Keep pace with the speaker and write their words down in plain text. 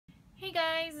Hey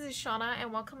guys, this is Shauna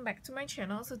and welcome back to my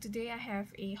channel. So today I have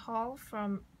a haul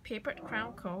from Papered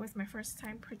Crown Co. It's my first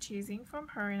time purchasing from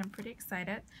her and I'm pretty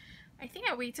excited. I think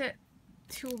I waited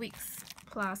 2 weeks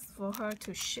plus for her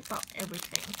to ship out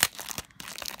everything.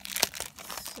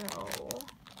 So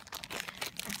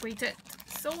I've waited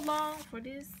so long for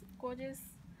these gorgeous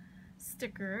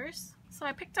stickers. So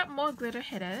I picked up more glitter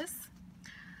headers.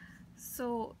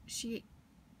 So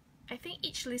I think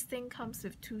each listing comes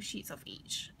with 2 sheets of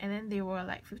each, and then they were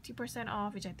like 50%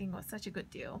 off, which I think was such a good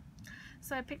deal.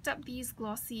 So I picked up these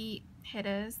glossy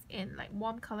headers in like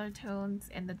warm color tones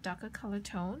and the darker color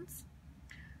tones.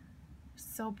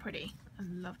 So pretty, I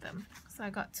love them. So I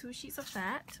got 2 sheets of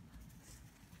that,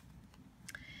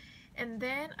 and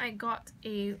then I got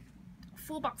a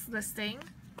full box listing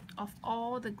of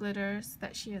all the glitters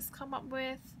that she has come up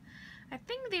with. I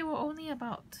think they were only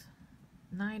about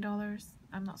 $9.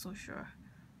 I'm not so sure.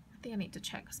 I think I need to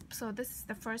check. So this is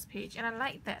the first page, and I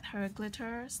like that her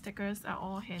glitter stickers are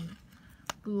all in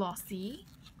glossy.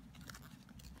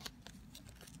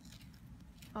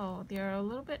 Oh, they're a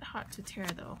little bit hard to tear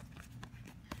though.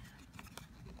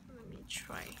 Let me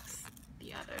try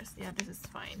the others. Yeah, this is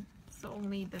fine. So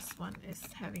only this one is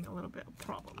having a little bit of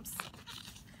problems.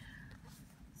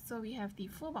 So we have the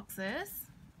full boxes.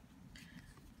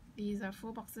 These are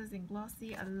full boxes in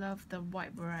glossy. I love the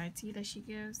white variety that she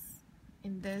gives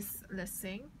in this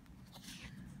listing.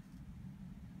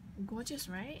 Gorgeous,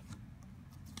 right?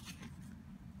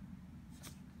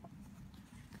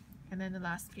 And then the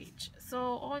last page. So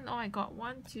all in all, I got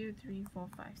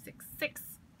 6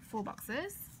 full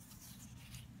boxes.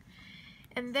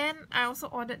 And then I also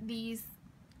ordered these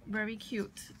very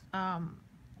cute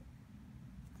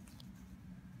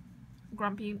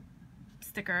grumpy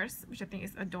stickers, which I think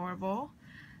is adorable.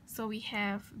 So we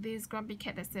have this grumpy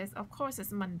cat that says, "Of course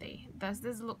it's Monday. Does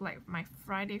this look like my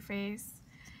Friday face?"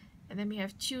 And then we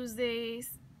have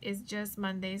Tuesdays is just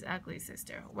Monday's ugly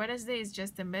sister. Wednesday is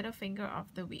just the middle finger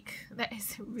of the week. That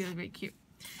is really, really cute.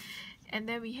 And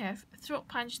then we have Throat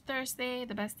Punch Thursday,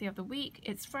 the best day of the week.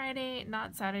 It's Friday,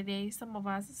 not Saturday. Some of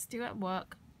us are still at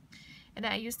work. And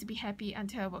then I used to be happy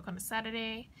until I work on a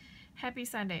Saturday. Happy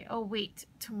Sunday. Oh wait,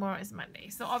 tomorrow is Monday.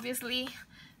 So obviously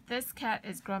this cat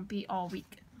is grumpy all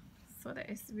week. So that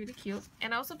is really cute.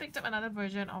 And I also picked up another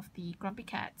version of the grumpy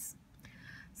cats.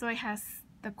 So it has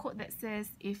the quote that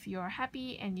says, "If you're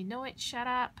happy and you know it, shut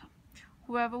up.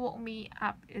 Whoever woke me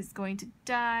up is going to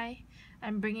die.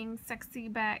 I'm bringing sexy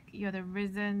back. You're the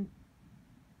reason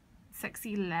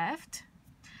sexy left.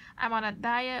 I'm on a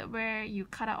diet where you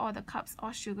cut out all the carbs,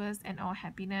 all sugars, and all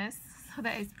happiness." So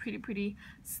that is pretty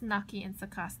snarky and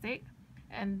sarcastic.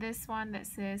 And this one that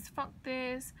says, "Fuck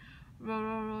this,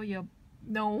 row your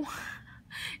no."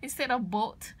 Instead of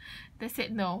boat, they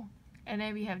said no. And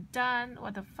then we have done,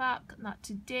 what the fuck, not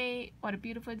today, what a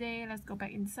beautiful day, let's go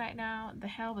back inside now, the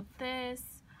hell with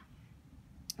this.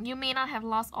 You may not have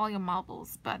lost all your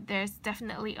marbles, but there's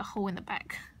definitely a hole in the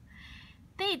back.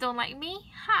 They don't like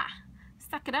me, ha!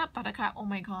 Suck it up, Buttercup. Oh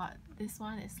my god, this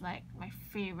one is like my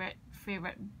favorite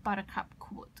Buttercup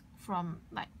quote from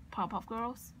like Powerpuff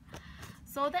Girls.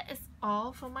 So that is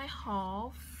all for my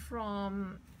haul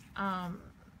from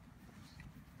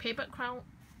Papered Crown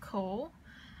Co.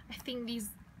 I think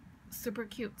these super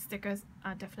cute stickers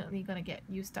are definitely gonna get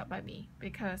used up by me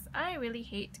because I really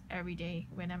hate every day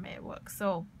when I'm at work.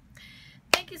 So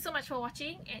thank you so much for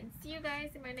watching and see you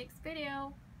guys in my next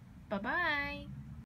video. Bye bye.